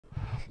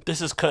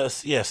This is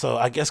Curtis. Yeah, so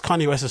I guess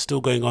Kanye West is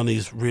still going on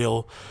his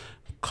real.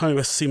 Kanye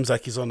West seems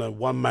like he's on a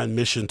one man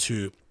mission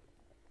to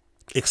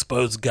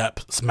expose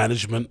Gap's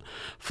management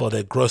for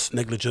their gross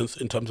negligence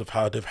in terms of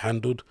how they've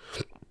handled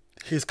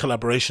his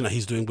collaboration that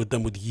he's doing with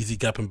them with Yeezy,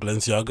 Gap, and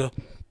Balenciaga.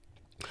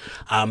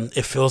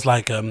 It feels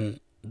like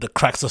the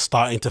cracks are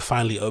starting to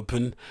finally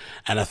open,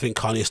 and I think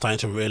Kanye is starting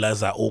to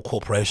realize that all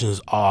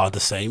corporations are the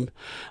same.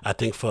 I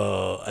think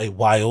for a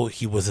while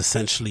he was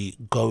essentially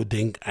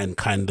goading and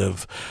kind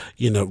of,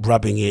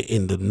 rubbing it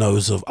in the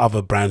nose of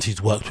other brands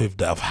he's worked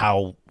with, of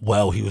how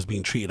well he was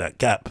being treated at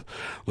Gap,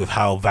 with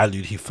how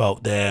valued he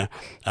felt there,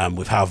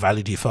 with how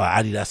valued he felt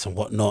at Adidas and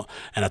whatnot.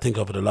 And I think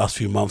over the last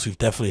few months, we've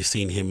definitely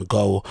seen him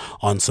go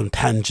on some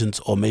tangents,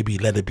 or maybe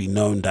let it be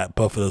known that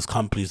both of those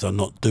companies are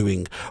not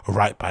doing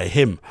right by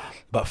him.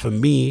 But for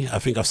me, I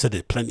think I've said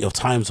it plenty of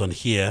times on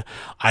here,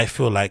 I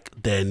feel like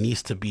there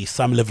needs to be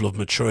some level of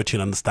maturity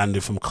and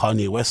understanding from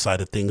Kanye West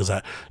side of things,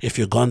 that if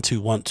you're going to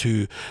want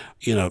to,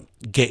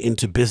 get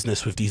into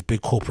business with these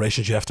big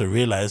corporations, you have to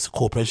realize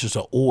corporations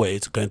are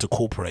always going to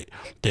cooperate.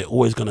 They're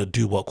always going to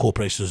do what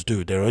corporations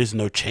do. There is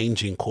no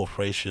changing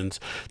corporations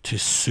to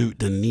suit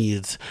the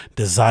needs,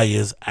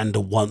 desires, and the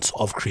wants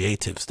of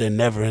creatives. They're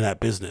never in that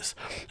business.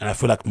 And I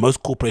feel like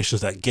most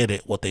corporations that get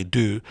it, what they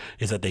do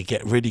is that they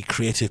get really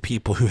creative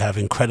people who have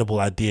incredible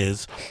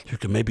ideas, who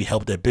can maybe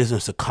help their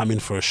business to come in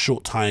for a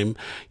short time,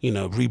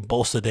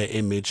 rebolster their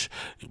image,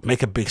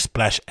 make a big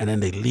splash, and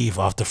then they leave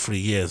after 3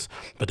 years.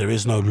 But there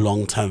is no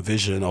long-term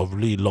vision or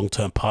really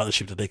long-term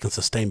partnership that they can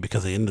sustain,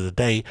 because at the end of the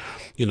day,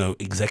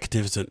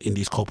 executives in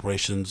these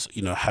corporations,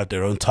 have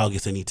their own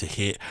targets they need to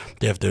hit.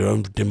 They have their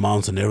own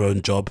demands and their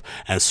own job,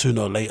 and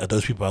sooner or later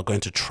those people are going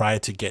to try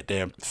to get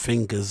their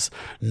fingers,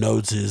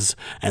 noses,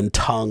 and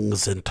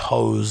tongues and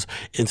toes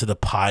into the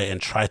pie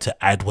and try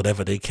to add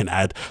whatever they can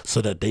add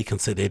so that they can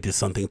say they did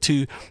something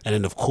too. And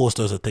then of course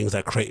those are things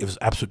that creatives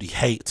absolutely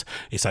hate.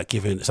 It's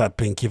like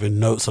being given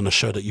notes on a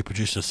show that you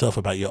produce yourself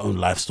about your own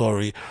life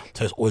story,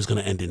 so it's always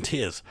going to end in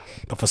tears.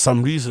 But for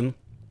some reason,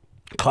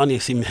 Kanye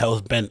seemed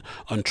hell bent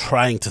on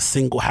trying to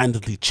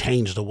single-handedly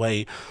change the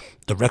way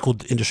the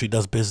record industry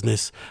does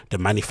business, the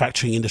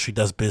manufacturing industry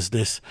does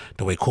business,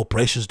 the way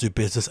corporations do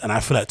business. And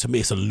I feel like, to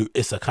me,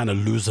 it's a kind of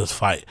loser's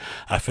fight.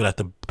 I feel like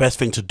the best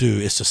thing to do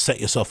is to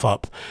set yourself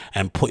up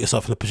and put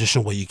yourself in a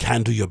position where you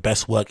can do your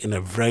best work in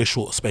a very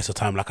short space of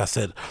time. Like I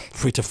said,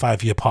 3 to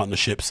 5 year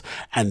partnerships,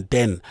 and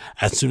then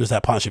as soon as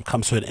that partnership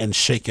comes to an end,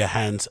 shake the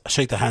hands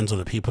of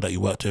the people that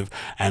you worked with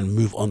and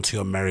move on to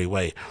your merry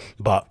way.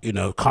 But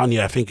Kanye,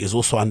 I think, is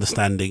also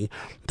understanding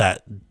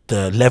that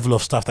the level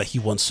of stuff that he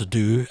wants to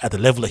do, at the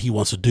level that he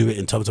wants to do it,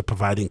 in terms of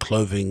providing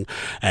clothing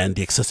and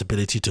the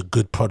accessibility to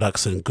good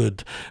products and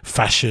good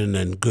fashion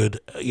and good,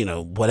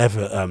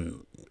 whatever,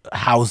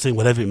 housing,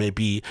 whatever it may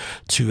be,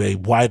 to a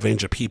wide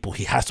range of people,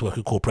 he has to work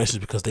with corporations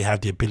because they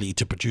have the ability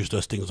to produce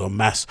those things en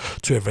masse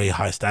to a very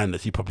high standard.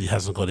 He probably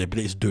hasn't got the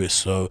ability to do it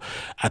so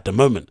at the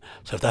moment.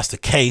 So if that's the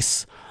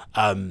case,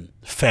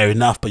 fair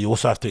enough, but you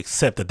also have to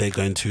accept that they're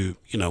going to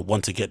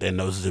want to get their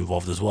noses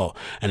involved as well.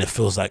 And it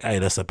feels like, hey,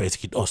 that's a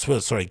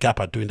basically, Gap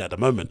are doing that at the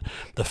moment.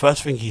 The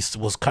first thing he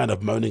was kind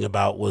of moaning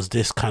about was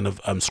this kind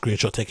of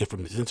screenshot taken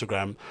from his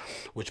Instagram,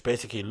 which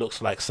basically looks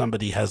like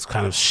somebody has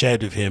kind of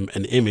shared with him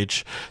an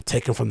image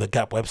taken from the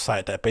Gap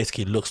website that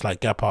basically looks like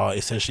Gap are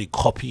essentially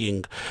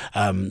copying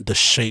the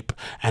shape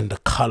and the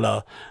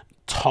color,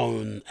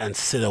 tone, and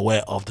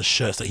silhouette of the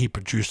shirts that he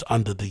produced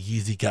under the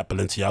Yeezy, Gap,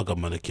 Balenciaga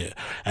moniker.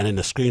 And in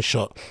the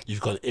screenshot,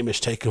 you've got an image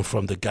taken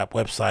from the Gap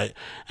website,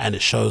 and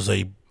it shows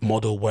a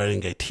model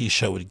wearing a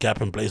t-shirt with Gap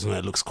emblazoned on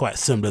it. It looks quite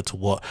similar to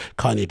what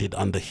Kanye did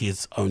under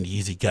his own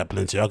Yeezy, Gap,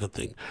 Balenciaga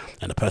thing.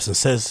 And the person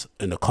says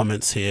in the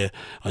comments here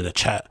in the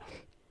chat,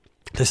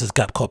 this is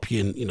Gap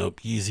copying,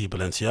 Yeezy,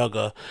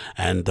 Balenciaga.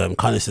 And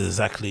Kanye says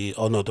exactly,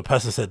 oh no, the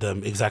person said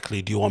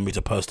exactly, do you want me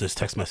to post this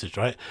text message,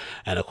 right?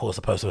 And of course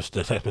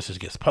the text message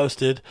gets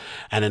posted.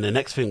 And then the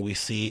next thing we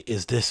see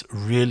is this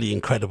really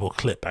incredible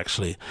clip,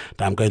 actually,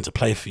 that I'm going to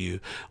play for you,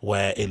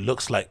 where it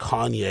looks like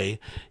Kanye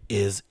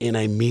is in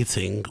a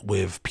meeting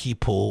with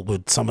people,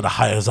 with some of the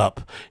hires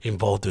up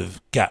involved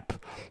with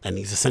Gap, and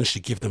he's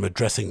essentially giving them a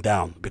dressing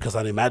down, because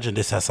I imagine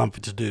this has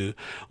something to do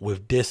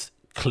with this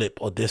clip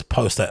or this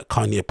post that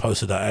Kanye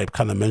posted that I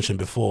kind of mentioned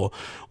before,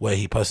 where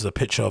he posted a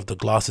picture of the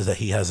glasses that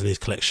he has in his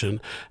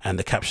collection, and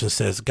the caption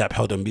says, Gap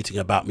held a meeting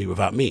about me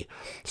without me.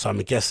 So I'm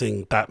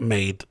guessing that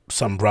made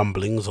some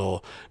rumblings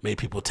or made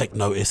people take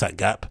notice at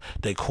Gap.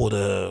 They called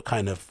a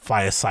kind of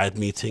fireside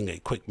meeting, a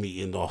quick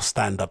meeting or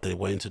stand up they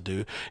wanted to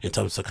do in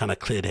terms of kind of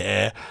clear the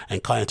air,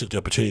 and Kanye took the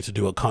opportunity to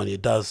do what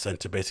Kanye does and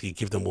to basically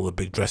give them all a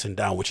big dressing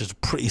down, which is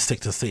pretty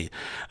sick to see.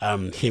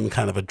 Him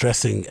kind of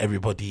addressing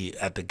everybody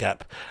at the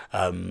Gap,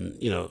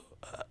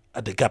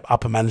 at the Gap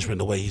upper management,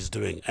 the way he's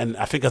doing. And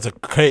I think as a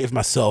creative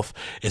myself,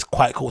 it's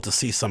quite cool to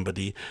see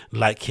somebody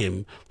like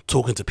him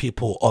talking to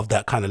people of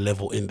that kind of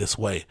level in this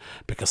way,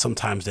 because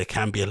sometimes there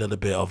can be a little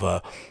bit of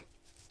a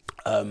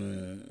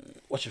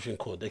what's your thing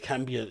called? There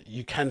can be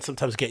you can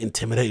sometimes get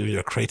intimidated when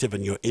you're creative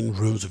and you're in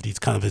rooms with these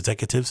kind of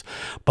executives.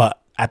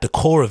 But at the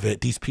core of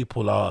it, these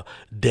people are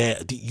there.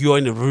 You're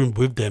in the room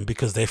with them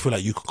because they feel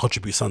like you can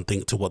contribute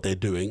something to what they're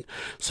doing.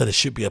 So there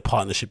should be a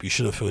partnership. You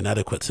shouldn't feel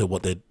inadequate to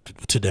what they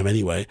to them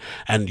anyway.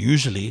 And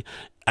usually,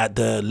 at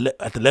the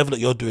level that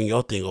you're doing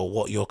your thing or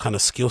what your kind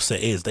of skill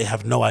set is, they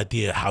have no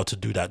idea how to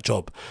do that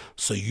job.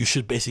 So you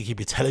should basically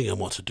be telling them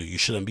what to do. You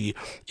shouldn't be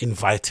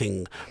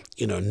inviting,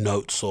 you know,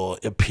 notes or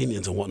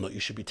opinions and whatnot. You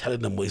should be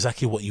telling them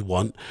exactly what you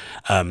want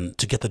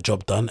to get the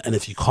job done. And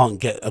if you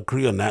can't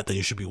agree on that, then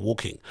you should be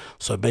walking.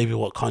 So maybe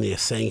what Kanye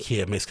is saying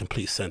here makes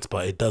complete sense,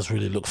 but it does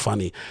really look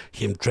funny,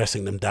 him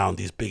dressing them down,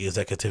 these big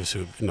executives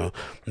who, you know,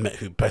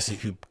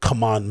 who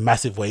command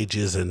massive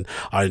wages and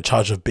are in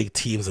charge of big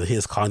teams, and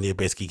here's Kanye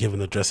basically giving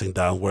the dressing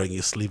down, wearing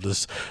his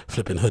sleeveless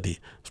flipping hoodie.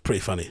 It's pretty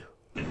funny.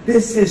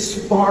 This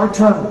is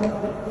Sparta.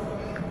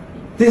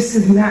 This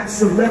is not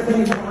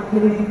celebrity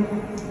marketing.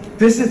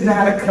 This is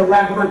not a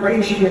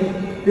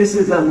collaboration. This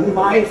is a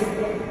life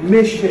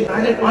mission.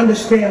 I didn't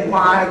understand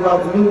why I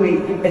love Louis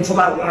until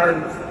I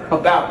learned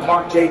about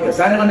Marc Jacobs.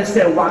 I didn't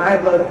understand why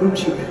I love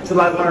Gucci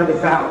until I learned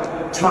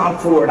about Tom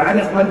Ford. I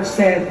didn't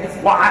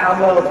understand why I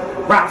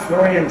love Ralph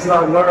Lauren until I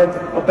learned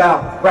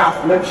about Ralph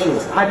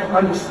Lipschitz. I didn't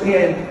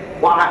understand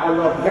why I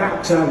love Gap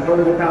until I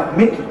learned about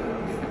Mickey.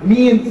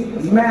 Me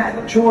and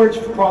Matt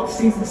George brought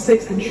season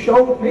 6 and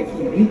showed Mickey,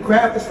 and he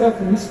grabbed the stuff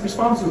and his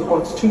response was, oh,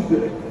 it's too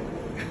good.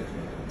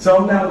 So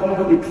I'm now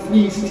going to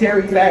please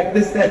Terry back,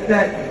 this,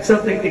 that,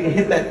 something that can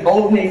hit that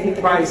Old Navy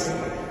price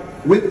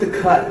with the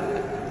cut.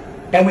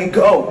 And we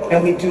go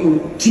and we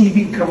do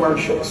TV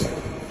commercials.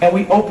 And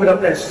we open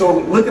up that store,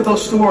 we look at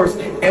those stores,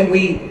 and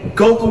we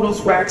go through those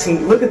racks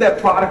and look at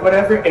that product,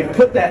 whatever, and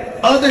put that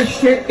other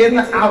shit in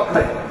the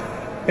outlet.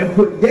 And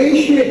put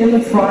they shit in the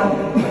front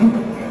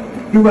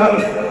throughout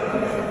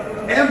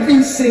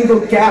every single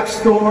Gap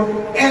store.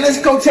 And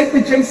let's go take the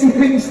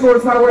JCPenney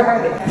stores while we're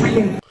at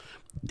it.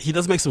 He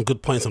does make some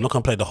good points. I'm not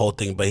going to play the whole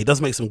thing, but he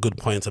does make some good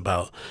points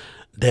about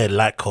their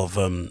lack of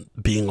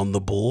being on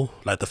the ball,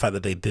 like the fact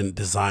that they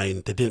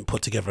didn't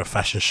put together a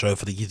fashion show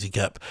for the Yeezy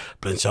Gap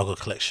Balenciaga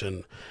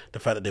collection, the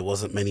fact that there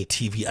wasn't many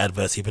TV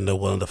adverts even though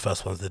one of the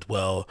first ones did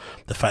well,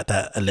 the fact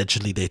that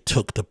allegedly they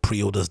took the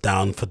pre-orders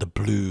down for the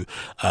blue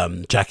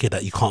jacket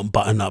that you can't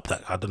button up,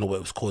 that I don't know what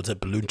it was called,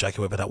 that balloon jacket,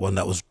 whatever, that one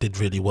that did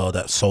really well,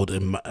 that sold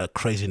in a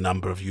crazy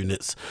number of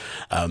units.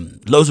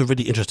 Loads of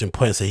really interesting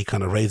points that he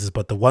kind of raises,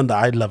 but the one that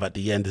I love at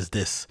the end is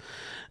this.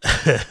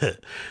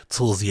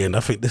 Towards the end, I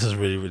think this is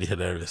really, really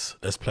hilarious.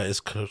 Let's play this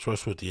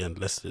close with the end.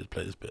 Let's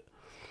play this bit.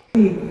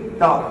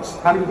 Dollars.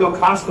 How do we go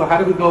Costco? How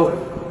do we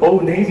go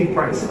Old Navy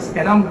prices?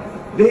 And I'm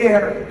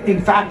there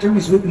in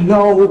factories with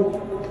no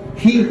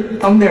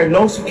heat. I'm there,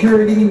 no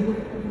security,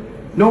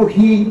 no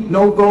heat,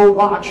 no gold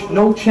watch,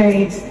 no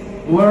chains.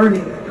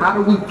 Learning how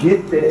do we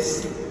get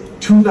this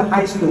to the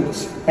high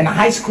schools, and the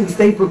high schools,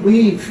 they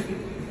believe.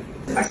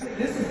 I said,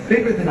 this is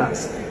bigger than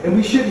us, and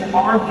we shouldn't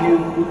argue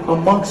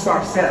amongst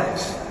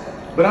ourselves.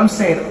 But I'm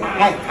saying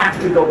I have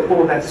to go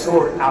pull that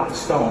sword out the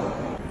stone.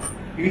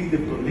 You either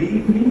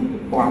believe me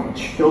or I'm going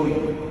to show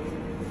you.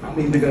 I'm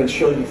either going to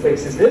show you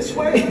faces this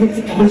way, I'm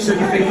going to show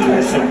you faces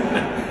this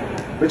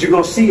way. But you're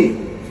going to see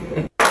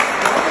it.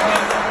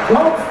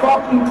 Don't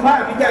fucking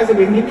clap. You guys are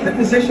going to get in the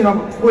position I'm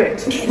going to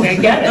quit.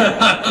 You get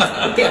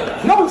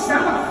it? No, it's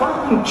not a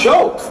fucking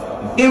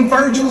joke. In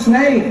Virgil's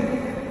name.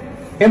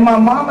 In my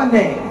mama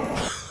name.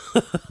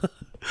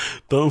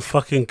 Don't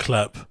fucking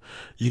clap.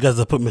 You guys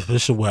have put me in a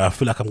position where I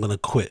feel like I'm gonna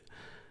quit.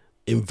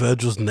 In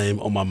Virgil's name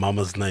or my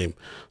mama's name.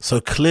 So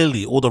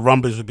clearly all the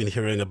rumblings we've been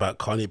hearing about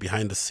Kanye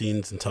behind the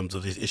scenes in terms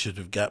of these issues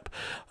with Gap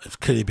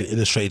have clearly been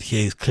illustrated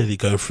here. He's clearly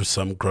going through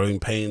some growing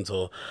pains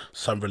or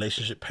some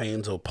relationship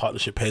pains or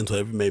partnership pains,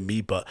 whatever it may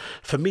be. But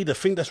for me, the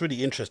thing that's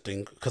really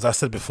interesting, because I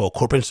said before,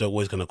 corporations are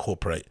always going to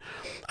cooperate.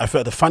 I feel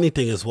like the funny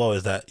thing as well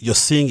is that you're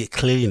seeing it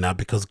clearly now,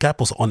 because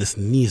Gap was on its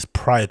knees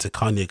prior to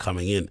Kanye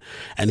coming in,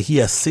 and he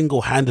has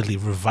single-handedly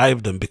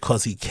revived them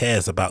because he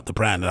cares about the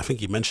brand. And I think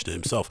he mentioned it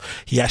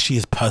himself. He actually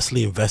is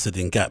personally invested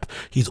in Gap.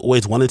 He's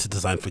always wanted to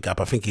design for Gap.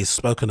 I think he's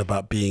spoken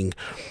about being,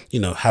 you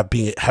know,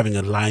 having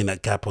a line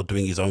at Gap or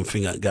doing his own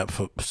thing at Gap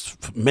for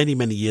many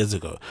years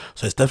ago.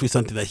 So it's definitely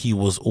something that he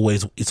was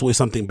always, it's always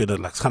something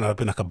been like, kind of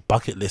been like a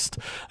bucket list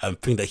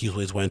thing that he's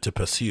always wanted to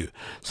pursue.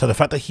 So the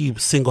fact that he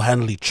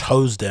single-handedly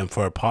chose them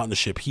for a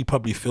partnership, he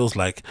probably feels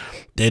like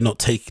they're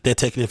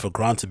taking it for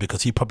granted,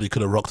 because he probably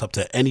could have rocked up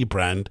to any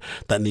brand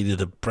that needed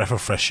a breath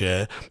of fresh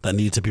air, that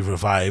needed to be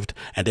revived,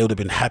 and they would have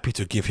been happy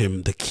to give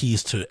him the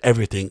keys to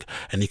everything,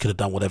 and he could have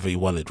done whatever he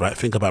wanted, right?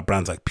 Think about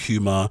brands like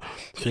Puma,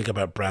 think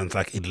about brands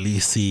like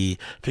Elise,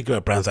 think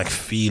about brands like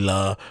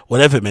Fila,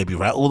 whatever it may be,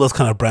 right? All those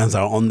kind of brands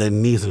are on their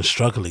knees and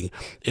struggling.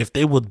 If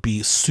they would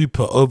be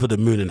super over the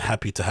moon and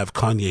happy to have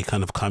Kanye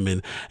kind of come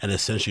in and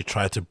essentially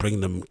try to bring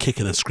them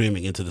kicking and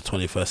screaming into the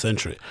 21st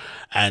century.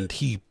 And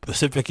he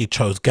specifically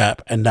chose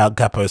Gap, and now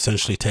Gap are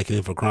essentially taking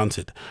it for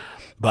granted.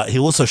 But he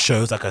also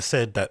shows, like I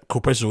said, that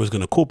corporations are always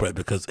going to cooperate,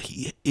 because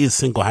he is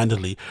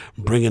single-handedly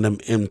bringing them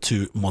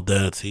into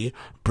modernity,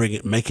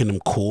 making them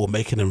cool,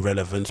 making them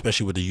relevant,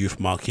 especially with the youth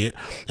market.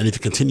 And if he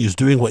continues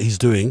doing what he's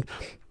doing,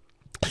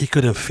 he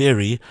could, in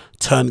theory,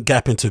 turn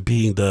Gap into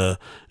being the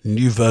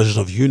new version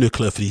of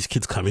Uniqlo for these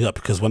kids coming up.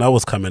 Because when I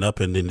was coming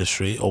up in the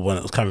industry, or when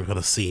it was coming up on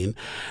the scene,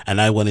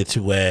 and I wanted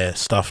to wear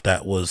stuff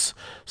that was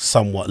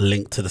somewhat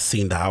linked to the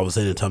scene that I was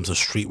in terms of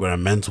streetwear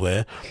and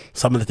menswear,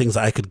 some of the things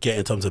that I could get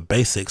in terms of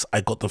basics,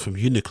 I got them from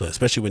Uniqlo,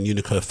 especially when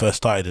Uniqlo first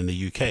started in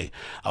the UK.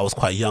 I was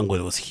quite young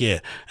when it was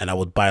here, and I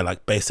would buy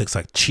like basics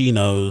like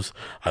chinos,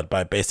 I'd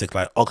buy basic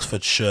like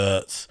Oxford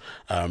shirts,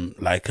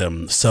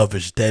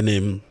 selvage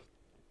denim,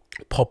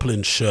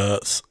 poplin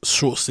shirts,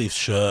 short sleeve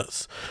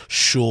shirts,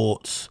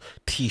 shorts,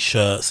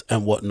 t-shirts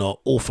and whatnot,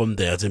 all from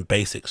there as in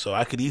basics. So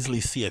I could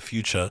easily see a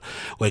future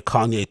where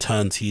Kanye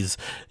turns his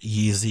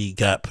Yeezy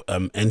Gap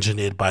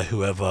engineered by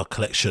whoever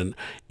collection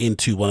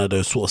into one of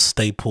those sort of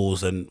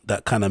staples, and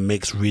that kind of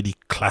makes really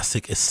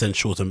classic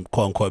essentials and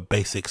quote-unquote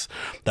basics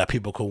that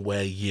people can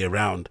wear year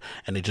round,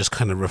 and they just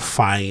kind of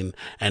refine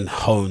and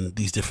hone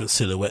these different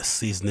silhouettes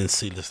season in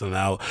season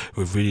out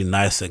with really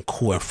nice and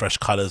cool and fresh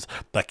colors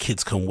that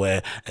kids can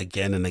wear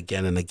again and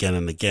again and again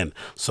and again.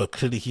 So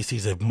clearly he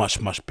sees a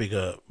much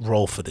bigger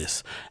role for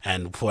this,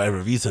 and for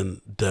whatever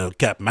reason the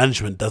Gap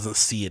management doesn't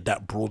see it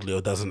that broadly, or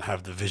doesn't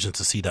have the vision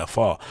to see that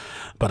far.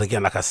 But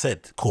again, like I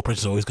said,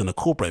 corporations are always going to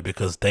cooperate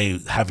because they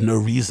have no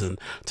reason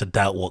to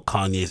doubt what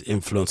Kanye's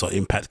influence or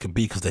impact could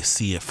be, because they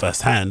see it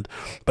firsthand,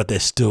 but they're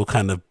still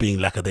kind of being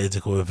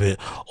lackadaisical with it,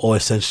 or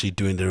essentially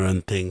doing their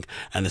own thing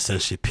and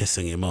essentially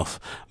pissing him off.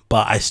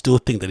 But I still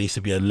think there needs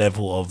to be a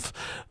level of,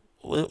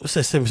 let's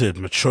say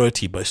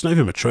maturity, but it's not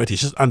even maturity,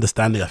 it's just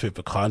understanding, I think,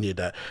 for Kanye,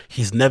 that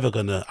he's never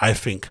gonna, I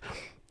think,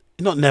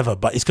 not never,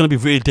 but it's gonna be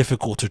really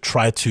difficult to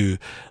try to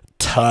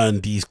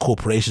turn these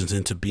corporations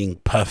into being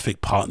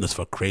perfect partners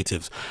for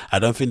creatives. I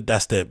don't think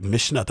that's their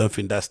mission. I don't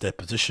think that's their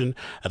position.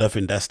 I don't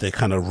think that's their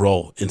kind of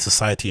role in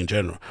society in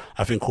general.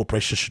 I think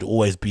corporations should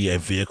always be a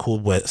vehicle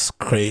where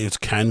creatives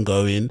can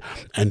go in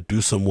and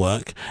do some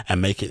work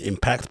and make an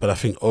impact. But I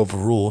think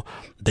overall,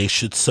 they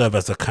should serve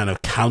as a kind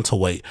of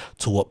counterweight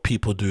to what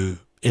people do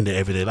in their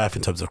everyday life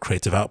in terms of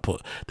creative output.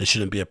 There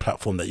shouldn't be a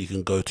platform that you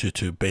can go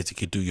to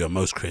basically do your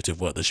most creative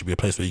work. There should be a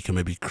place where you can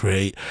maybe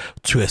create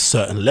to a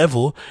certain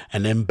level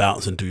and then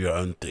bounce and do your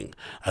own thing.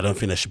 I don't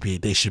think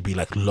they should be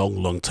like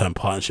long-term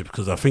partnerships,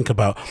 because I think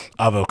about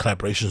other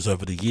collaborations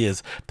over the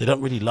years, they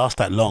don't really last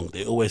that long.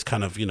 They always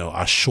kind of,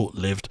 are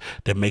short-lived.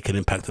 They make an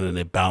impact and then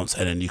they bounce,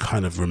 and then you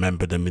kind of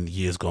remember them in the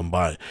years gone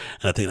by. And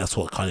I think that's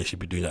what Kanye should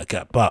be doing at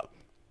Gap. But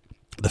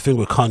the thing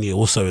with Kanye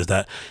also is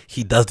that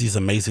he does these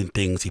amazing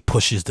things, he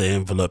pushes the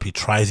envelope, he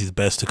tries his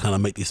best to kind of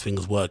make these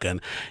things work,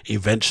 and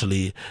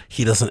eventually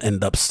he doesn't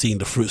end up seeing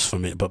the fruits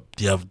from it, but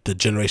the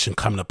generation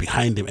coming up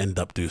behind him end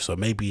up do. So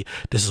maybe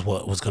this is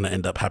what was going to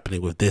end up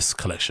happening with this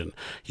collection.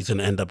 He's going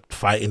to end up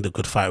fighting the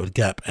good fight with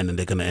Gap, and then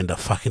they're going to end up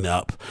fucking it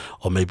up,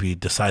 or maybe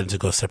deciding to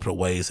go separate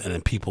ways, and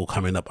then people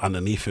coming up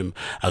underneath him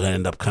are going to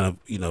end up kind of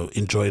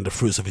enjoying the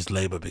fruits of his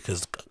labor,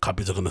 because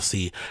companies are going to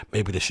see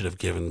maybe they should have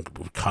given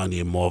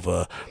Kanye more of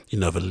a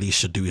of a leash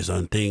to do his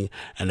own thing,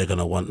 and they're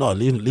gonna want, no,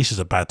 leash is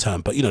a bad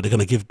term, but they're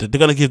gonna give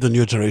the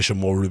new generation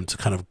more room to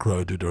kind of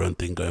grow, do their own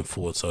thing going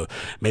forward. So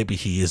maybe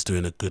he is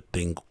doing a good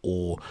thing,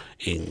 all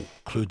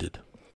included.